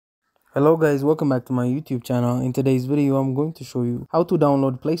Hello guys, welcome back to my YouTube channel. In today's video, I'm going to show you how to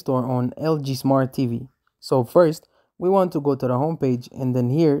download Play Store on LG Smart TV. So first, we want to go to the home page, and then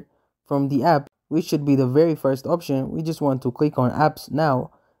here from the app, which should be the very first option, we just want to click on apps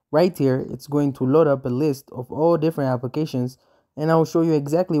now. Right here, it's going to load up a list of all different applications, and I'll show you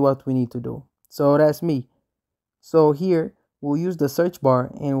exactly what we need to do. So that's me. So here we'll use the search bar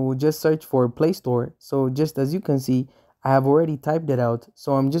and we'll just search for Play Store. So just as you can see, I have already typed it out.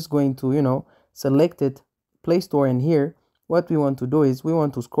 So I'm just going to, select it, Play Store, and here what we want to do is we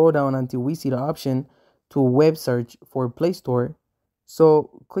want to scroll down until we see the option to web search for Play Store.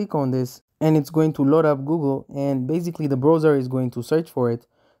 So click on this and it's going to load up Google, and basically the browser is going to search for it.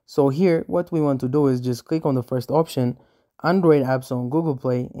 So here what we want to do is just click on the first option, Android apps on Google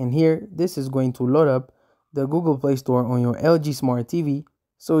Play, and here this is going to load up the Google Play Store on your LG Smart TV.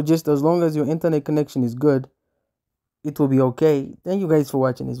 So just as long as your internet connection is good, it will be okay. Thank you guys for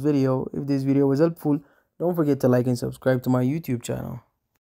watching this video. If this video was helpful, don't forget to like and subscribe to my YouTube channel.